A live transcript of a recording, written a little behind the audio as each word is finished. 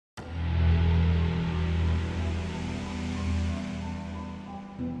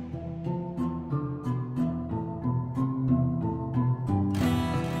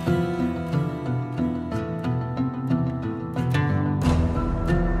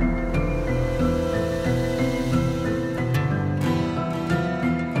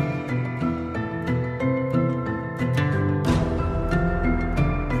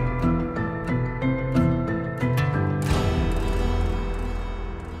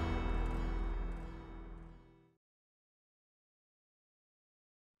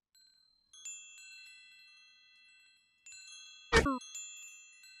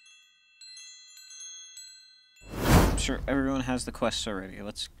I'm sure everyone has the quest already.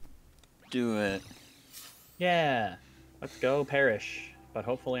 Let's do it. Yeah, let's go perish, but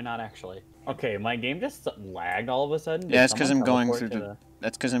hopefully not actually. Okay, my game just lagged all of a sudden. Yeah, it's because I'm going through the...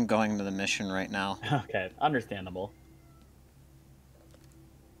 That's because I'm going to the mission right now. Okay, understandable.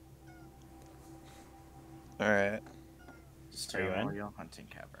 Alright. Memorial Hunting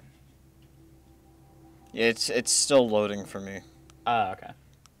Cavern. Yeah, it's still loading for me. Okay.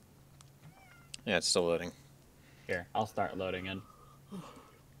 Yeah, it's still loading. Here, I'll start loading in.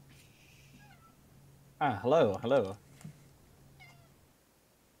 Hello, hello.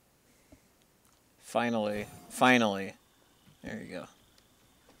 Finally. There you go.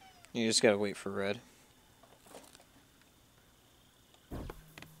 You just gotta wait for red.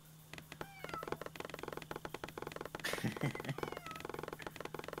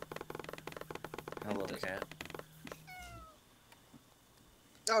 Hello, cat.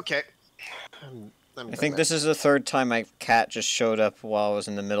 Okay. I think this is the third time my cat just showed up while I was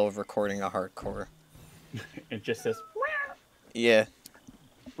in the middle of recording a hardcore. It just says... Yeah.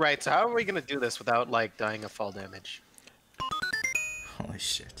 Right, so how are we gonna do this without, like, dying of fall damage? Holy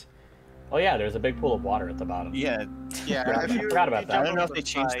shit. Oh yeah, there's a big pool of water at the bottom. Yeah. Yeah, I forgot about that. I don't know if they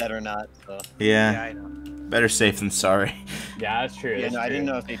changed that or not, so. Yeah. I know. Better safe than sorry. Yeah, that's true. Yeah, That's no, I true. didn't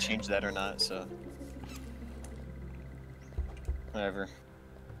know if they changed that or not, so. Whatever.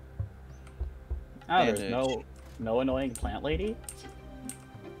 Oh, there's Bandage. no annoying plant lady?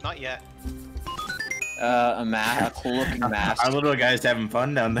 Not yet. A cool looking mask. Our little guy's having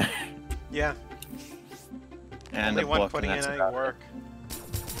fun down there. Yeah. And Only a one book, putting and in that's any about work.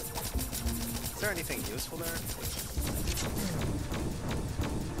 Is there anything useful there?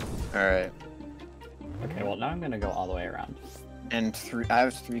 Alright. Okay, well now I'm gonna go all the way around. And I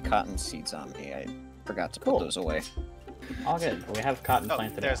have 3 cotton seeds on me. I forgot to put Cool. those away. All good. We have cotton Oh,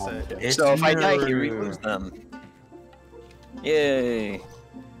 planted at there's home the- too. So if I die here, we lose them. Yay!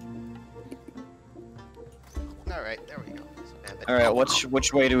 Alright, there we go. Alright,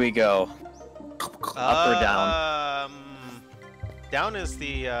 which way do we go? Up or down? Down is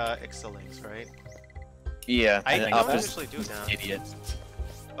the Ixalinks, right? Yeah, I and up don't is usually do down. idiot.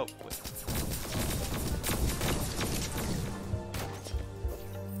 Oh, wait.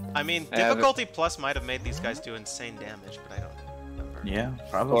 I mean, difficulty plus might have made these guys do insane damage, but I don't remember. Yeah,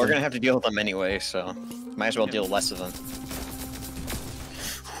 probably. Well, we're gonna have to deal with them anyway, so might as well deal less of them.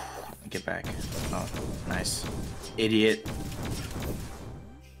 Get back. Oh, nice. Idiot.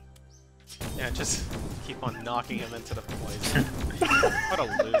 Yeah, just keep on knocking him into the poison. What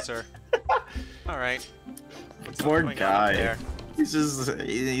a loser. Alright. Poor guy. He's just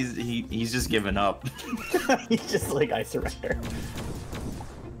he's just giving up. He's just like, I surrender.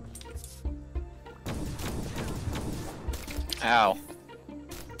 Ow.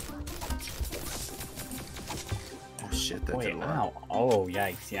 Oh shit, that's Wait, a lot. ow. Oh,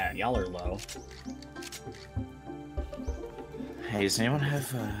 yikes. Yeah, y'all are low. Hey, does anyone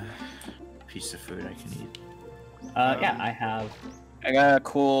have a piece of food I can eat? Yeah, I have... I got a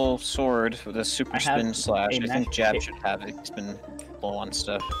cool sword with a super I have spin slash. a I think mashed Jab potato. should have it. He's been low on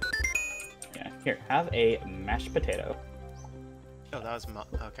stuff. Yeah, here, have a mashed potato. Oh, that was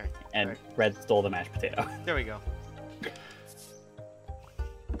okay. And Right. Red stole the mashed potato. There we go.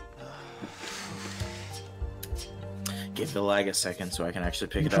 Give the lag a second so I can actually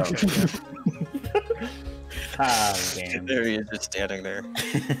pick it up. Ah, damn. There he is, just standing there. Do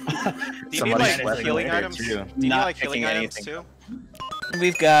you Somebody need, like, sweating healing later, items? too. Do you need, Not like, healing picking items, anything. too?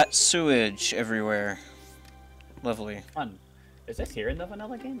 We've got sewage everywhere. Lovely. Fun. Is this here in the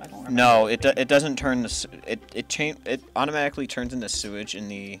vanilla game? I don't remember. No, it doesn't turn the it automatically turns into sewage in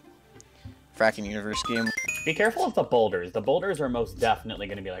the Frackin Universe game. Be careful of the boulders. The boulders are most definitely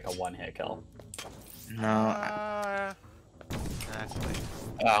going to be like a one-hit kill. No. Exactly.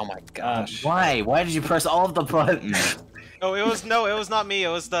 Oh my gosh. Why? Why did you press all of the buttons? Oh, it was not me. It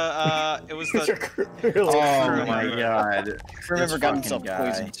was the Oh my god. Crew member got fucking himself guy.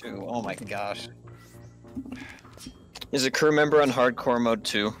 poisoned too. Oh my gosh. Is a crew member on hardcore mode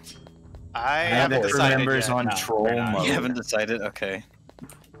too? I The haven't crew decided members yet. on No, troll they're not. mode. You haven't decided? Okay.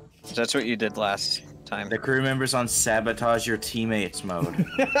 That's what you did last time. The crew members on sabotage your teammates mode.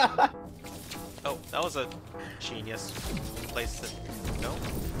 Oh, that was a genius place to go.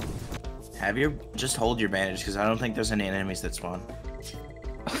 Have your just hold your bandage because I don't think there's any enemies that spawn.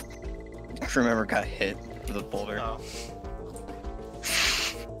 Crew member got hit with a boulder. Oh.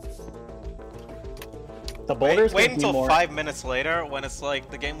 The boulders Wait give me until more... 5 minutes later when it's like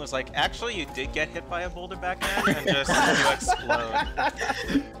the game was like, actually you did get hit by a boulder back then, and just you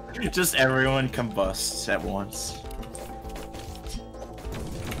explode. Just everyone combusts at once.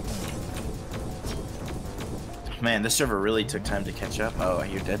 Man, this server really took time to catch up. Oh,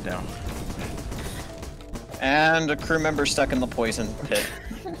 you're dead now. And a crew member stuck in the poison pit.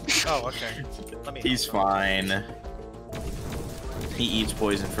 Oh, okay. Let me. He's fine. He eats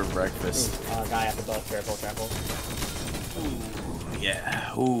poison for breakfast. Guy at the boat. Careful, careful.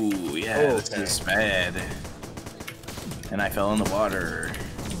 Yeah. Ooh, yeah. Oh, This okay. is bad. And I fell in the water.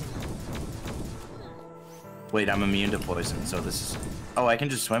 Wait, I'm immune to poison, so this is... Oh, I can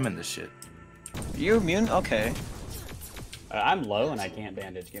just swim in this shit. You immune? Okay. I'm low and I can't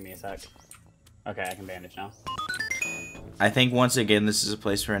bandage. Give me a sec. Okay, I can bandage now. I think once again this is a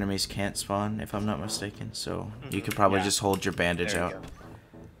place where enemies can't spawn, if I'm not mistaken. So you could probably just hold your bandage There you out.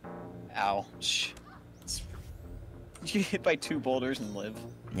 go. Ouch. You get hit by 2 boulders and live.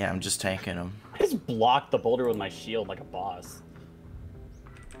 Yeah, I'm just tanking them. I just blocked the boulder with my shield like a boss.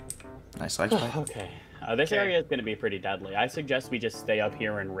 Nice life spike. Okay. This area is going to be pretty deadly. I suggest we just stay up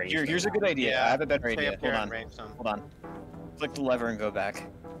here and range. Here's a them good out. idea. Yeah, I have a better stay idea. up here Hold and on. range them. Hold on. Click the lever and go back.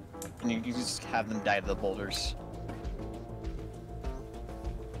 And you just have them die to the boulders.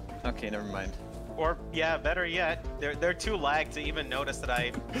 Okay, never mind. Or yeah, better yet, they're too lagged to even notice that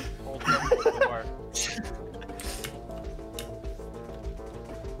I hold them before.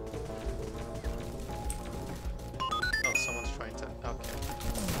 Oh, someone's trying to. Okay.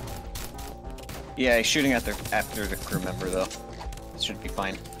 Yeah, he's shooting at after the crew member though. Should be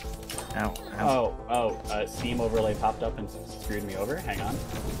fine. Ow, ow. Steam overlay popped up and screwed me over. Hang on.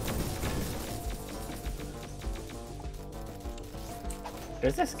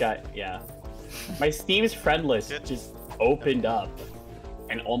 There's this guy. Yeah. My Steam's friend list just opened up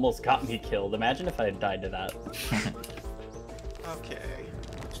and almost got me killed. Imagine if I had died to that. Okay.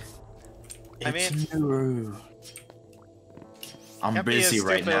 It's you. I'm Can't be as busy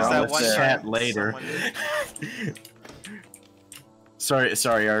right stupid as now. that Let's one chat time later.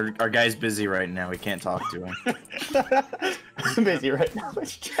 Sorry, our guy's busy right now. We can't talk to him. I'm busy right now.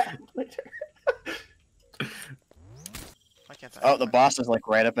 Let's chat later. Why can't I? Oh, the boss is like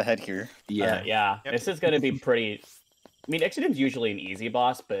right up ahead here. Yeah. Yeah. Yep. This is gonna be pretty. I mean, Exodum's usually an easy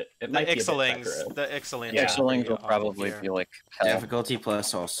boss, but it The might be a bit Ixalings, aggro. the Ixalings. Yeah. Ixalings will probably be like hell. Difficulty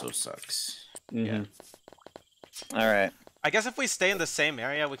plus also sucks. Mhm. Alright. I guess if we stay in the same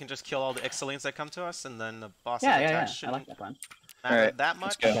area, we can just kill all the Ixalings that come to us, and then the boss's Yeah, attack yeah. I shouldn't like that plan. matter Alright, that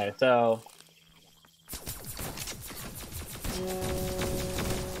let's much. go. Okay, so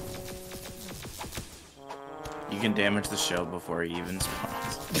You can damage the shell before he even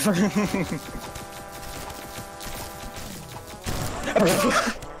spawns.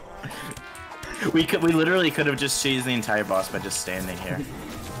 We literally could have just chased the entire boss by just standing here.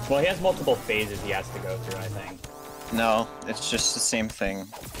 well, he has multiple phases he has to go through. I think. No, it's just the same thing.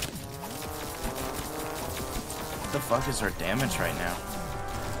 What the fuck is our damage right now?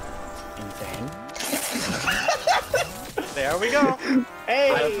 Insane. There we go.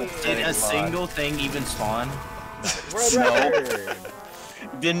 Hey! Did a single thing even spawn? World record!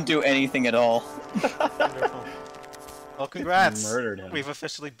 Didn't do anything at all. Wonderful. Well, congrats. Murdered him. We've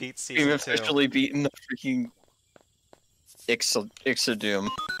officially beat season We've 2. officially beaten the freaking Ixadoom.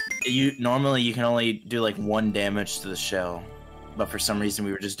 Normally you can only do like 1 damage to the shell, but for some reason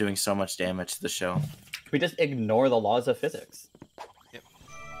we were just doing so much damage to the shell. We just ignore the laws of physics.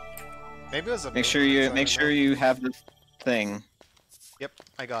 Maybe it was a Make sure you have the thing. Yep,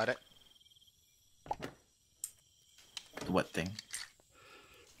 I got it. What thing?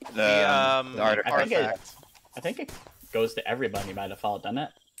 The artifact. I think it goes to everybody by default, doesn't it?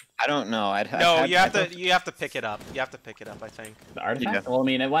 I don't know. No, you have to pick it up. You have to pick it up, I think. The artifact? Yeah. Well, I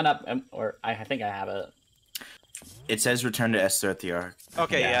mean, it went up, or I think I have it. It says return to Esther at the Ark.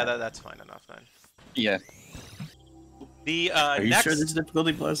 Okay, Yeah. yeah, that's fine enough then. Yeah. The Are you next, sure this is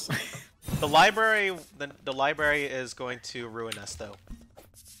difficulty plus? the library is going to ruin us though.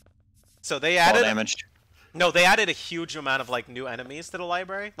 So they Fall added damage. No, they added a huge amount of like new enemies to the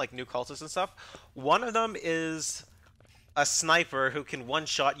library, like new cultists and stuff. One of them is a sniper who can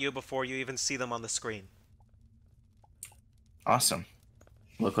one-shot you before you even see them on the screen. Awesome.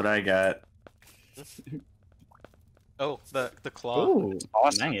 Look what I got. Oh, the claw. Ooh,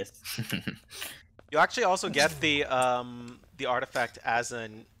 awesome. nice. You actually also get the artifact as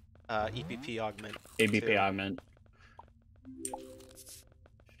an EPP augment. ABP too. augment.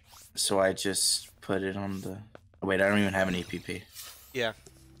 So I just put it on the... Oh, wait, I don't even have an EPP. Yeah,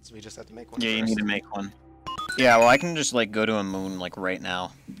 so we just have to make one. Yeah, you first. need to make one. Yeah, well, I can just like go to a moon like right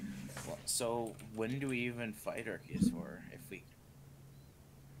now. So when do we even fight Arceus, if we...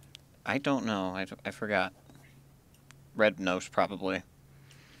 I don't know. I forgot. Red knows probably.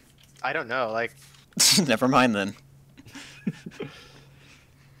 I don't know, like Never mind then.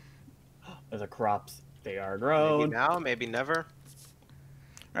 There's a crops. They are Maybe grown. now, maybe never.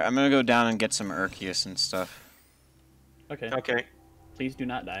 Alright, I'm gonna go down and get some Arceus and stuff. Okay. Okay. Please do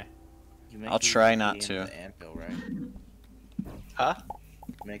not die. You make I'll the try EPP not in to. The anvil, right? Huh?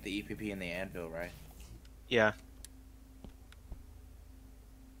 You make the EPP in the anvil, right? Yeah.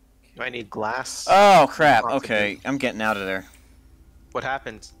 Do I need glass? Oh crap, Possibly. okay, I'm getting out of there. What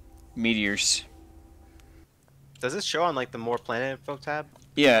happened? Meteors. Does this show on like the more planet info tab?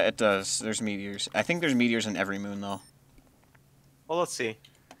 Yeah, it does. There's meteors. I think there's meteors in every moon, though. Well, let's see.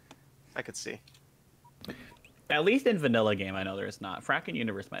 I could see. At least in vanilla game, I know there's not. Frackin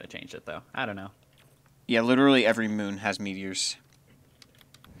Universe might have changed it though. I don't know. Yeah, literally every moon has meteors.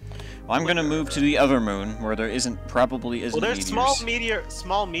 Well, I'm gonna move to the other moon, where there probably isn't Well, there's meteors.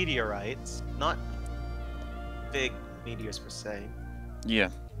 small meteorites, not big meteors per se. Yeah.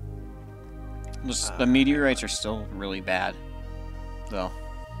 The meteorites are still really bad, though.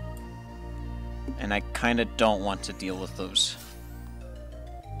 And I kinda don't want to deal with those.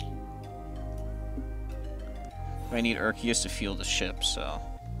 I need Arceus to fuel the ship, so...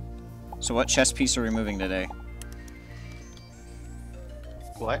 So what chess piece are we moving today?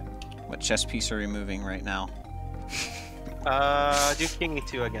 What? What chess piece are we moving right now? Do King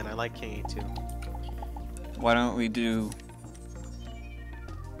E2 again. I like King E2. Why don't we do...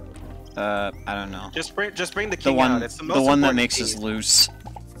 I don't know. Just bring the The king one, out. It's the most the one that important makes piece. us lose.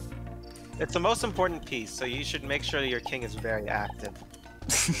 It's the most important piece, so you should make sure that your king is very active.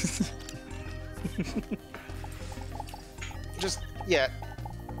 Just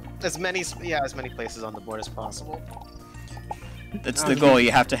as many places on the board as possible. That's the goal.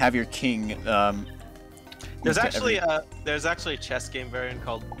 You have to have your king. There's into actually every- a chess game variant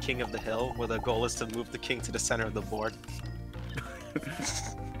called King of the Hill, where the goal is to move the king to the center of the board.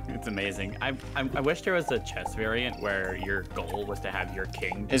 It's amazing. I wish there was a chess variant where your goal was to have your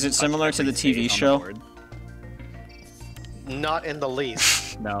king. Is it touch similar to every the TV space on show? board. Not in the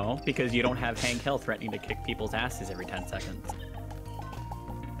least. No, because you don't have Hank Hill threatening to kick people's asses every 10 seconds.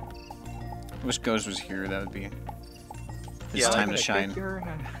 Wish Goes was here. That would be his Yeah, time I'm to gonna shine. kick your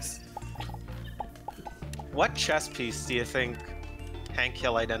ass. What chess piece do you think Hank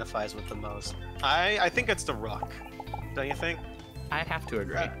Hill identifies with the most? I think it's the rook. Don't you think? I have to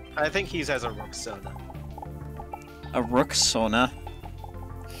agree. I think he's as a rook Sona. A rook Sona.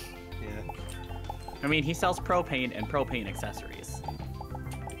 Yeah. I mean, he sells propane and propane accessories.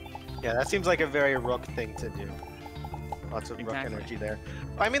 Yeah, that seems like a very rook thing to do. Lots of rook Exactly. energy there.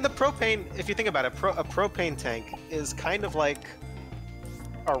 I mean, the propane, if you think about it, a propane tank is kind of like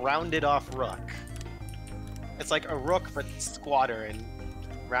a rounded off rook. It's like a rook, but squatter and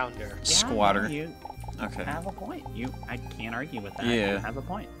rounder. Yeah, Squatter. no, you Okay. have a point. I can't argue with that. Yeah. You have a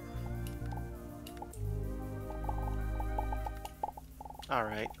point. All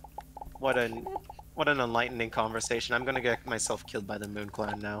right. What an enlightening conversation. I'm gonna get myself killed by the Moon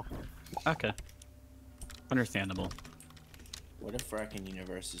Clan now. Okay. Understandable. What if Frackin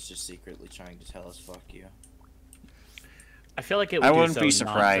Universe is just secretly trying to tell us "fuck you"? I feel like it would I do wouldn't so be not so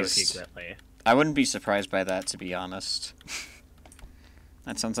surprised. secretly. I wouldn't be surprised by that, to be honest.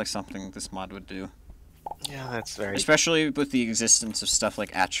 That sounds like something this mod would do. Yeah, that's very. Especially with the existence of stuff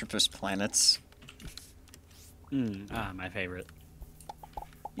like Atropos planets. My favorite.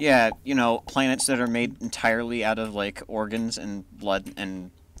 Yeah, you know, planets that are made entirely out of, like, organs and blood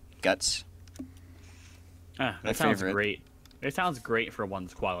and guts. Ah, My that sounds favorite. great. It sounds great for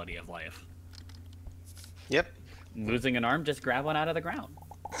one's quality of life. Yep. Losing an arm, just grab one out of the ground.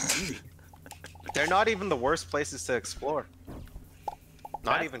 Easy. They're not even the worst places to explore.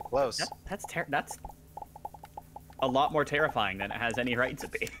 Not That- even close. That's a lot more terrifying than it has any right to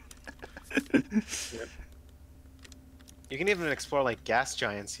be. You can even explore like gas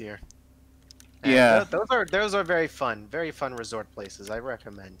giants here. Yeah. Those are very fun resort places. I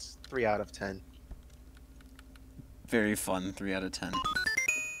recommend 3 out of 10. Very fun, 3 out of 10.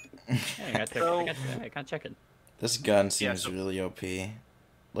 Yeah, I gotta check it. This gun seems so- really OP.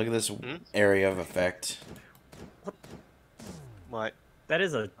 Look at this area of effect. What? That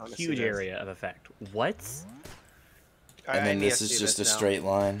is a Honestly, huge it is. area of effect. What? And then need this to is see just a this now. straight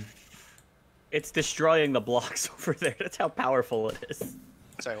line. It's destroying the blocks over there. That's how powerful it is.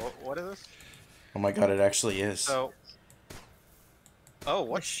 Sorry, what is this? Oh my god, it actually is. So. Oh,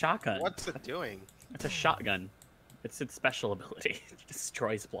 What shotgun? what's it doing? It's a shotgun. It's its special ability. It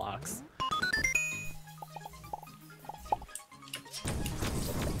destroys blocks.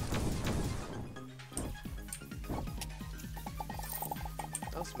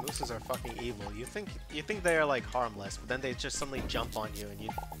 Those mooses are fucking evil. You think they are like harmless, but then they just suddenly jump on you and you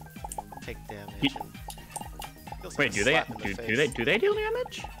take damage. And Feels Wait, like a do they slap in the face. do they deal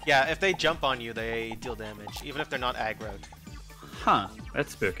damage? Yeah, if they jump on you, they deal damage, even if they're not aggroed. Huh,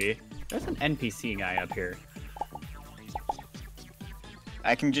 that's spooky. There's an NPC guy up here.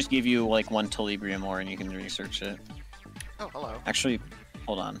 I can just give you like 1 Telebrium ore and you can research it. Oh, hello. Actually,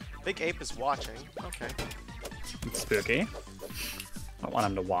 hold on. Big Ape is watching. Okay. It's spooky. I want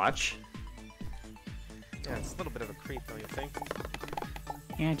him to watch. Yeah, it's a little bit of a creep, don't you think?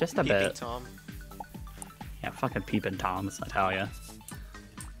 Yeah, just a Peeping bit. Tom. Yeah, fucking peeping toms, I tell ya.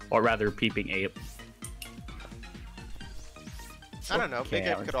 Or rather, peeping ape. I don't know. Big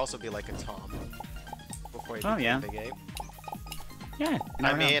Okay, Ape could also be like a Tom. Before he Oh, became yeah. Big Ape. Yeah.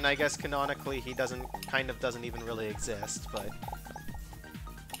 I mean, I guess canonically he doesn't even really exist, but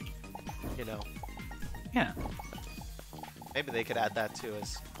you know, Yeah. maybe they could add that too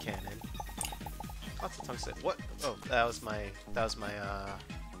as canon. Lots of tungsten. What? Oh, that was my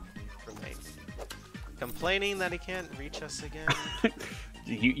roommate complaining that he can't reach us again.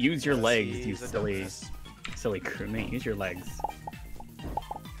 You use your legs, you He's a dumbass. silly crewmate. Use your legs.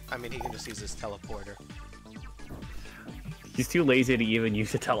 I mean, he can just use his teleporter. He's too lazy to even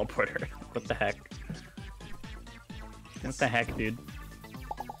use a teleporter. What the heck? What the heck, dude?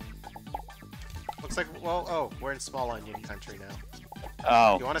 Looks like, well, oh, we're in Small Onion country now.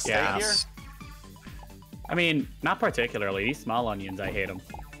 Oh, You want to stay yeah. here? I mean, not particularly. These small onions, I hate them.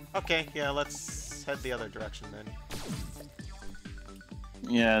 Okay, yeah, let's head the other direction then.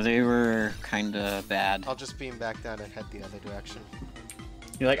 yeah, they were kind of bad. I'll just beam back down and head the other direction.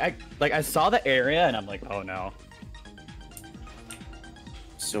 You're like I saw the area and I'm like, oh no.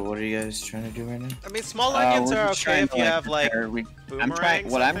 So what are you guys trying to do right now? I mean, small onions we're are just okay trying if to, you have like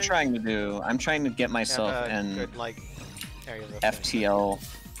boomerangs. What I'm trying to do, I'm trying to get myself an good, like, area of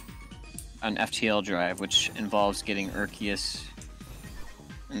an FTL drive, which involves getting Urkius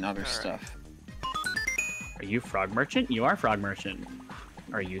and other Alright. stuff. Are you frog merchant? You are frog merchant.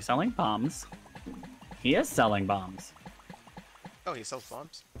 Are you selling bombs? He is selling bombs. Oh, he sells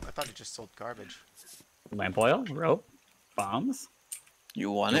bombs? I thought he just sold garbage. Lamp oil, rope, bombs. You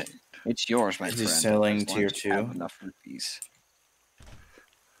want it? It's yours, my Is friend. he selling as long as you tier have 2? enough rupees.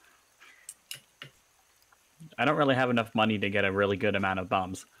 I don't really have enough money to get a really good amount of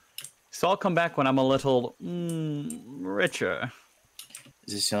bombs. So I'll come back when I'm a little richer.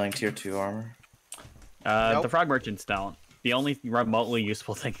 Is he selling tier 2 armor? Nope. The frog merchants don't. The only remotely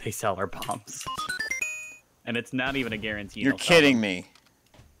useful thing they sell are bombs. And it's not even a guarantee. You're they'll sell kidding them. me.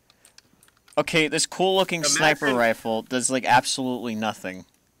 Okay, this cool-looking sniper Imagine- rifle does like absolutely nothing.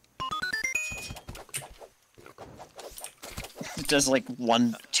 It does like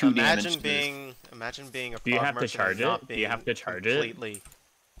 2 damage. Imagine being a Do you frog have to merchant charge and not it? Do you have being to charge it? completely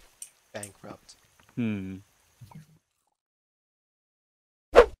bankrupt. Hmm.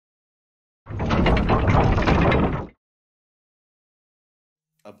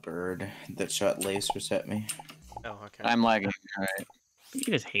 A bird that shot lasers at me. Oh, okay. I'm lagging. Alright. You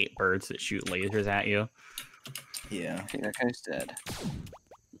just hate birds that shoot lasers at you. Yeah. Okay, that guy's dead.